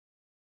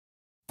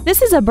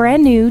This is a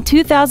brand new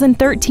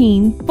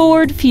 2013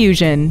 Ford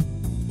Fusion.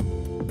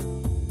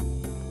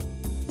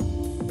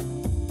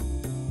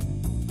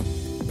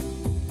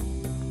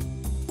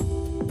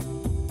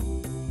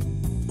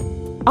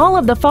 All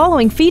of the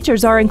following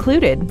features are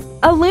included: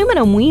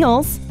 aluminum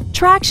wheels,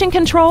 traction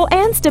control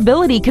and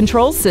stability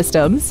control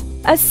systems,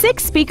 a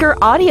 6-speaker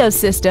audio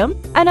system,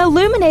 an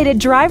illuminated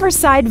driver's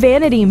side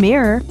vanity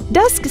mirror,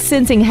 dusk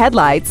sensing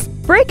headlights,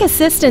 brake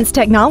assistance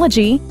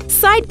technology,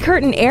 side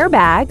curtain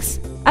airbags,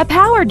 a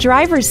power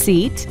driver's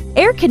seat,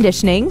 air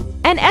conditioning,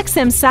 and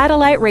XM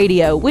satellite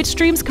radio which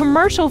streams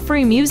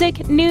commercial-free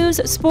music,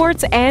 news,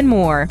 sports, and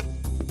more.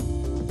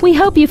 We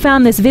hope you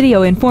found this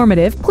video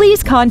informative.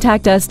 Please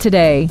contact us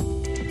today.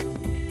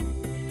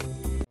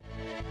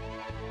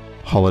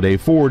 Holiday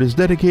Ford is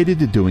dedicated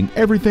to doing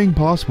everything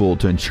possible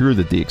to ensure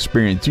that the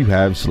experience you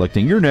have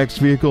selecting your next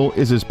vehicle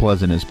is as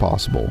pleasant as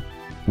possible.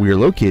 We are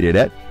located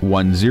at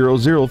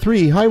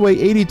 1003 Highway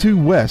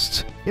 82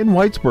 West in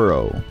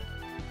Whitesboro.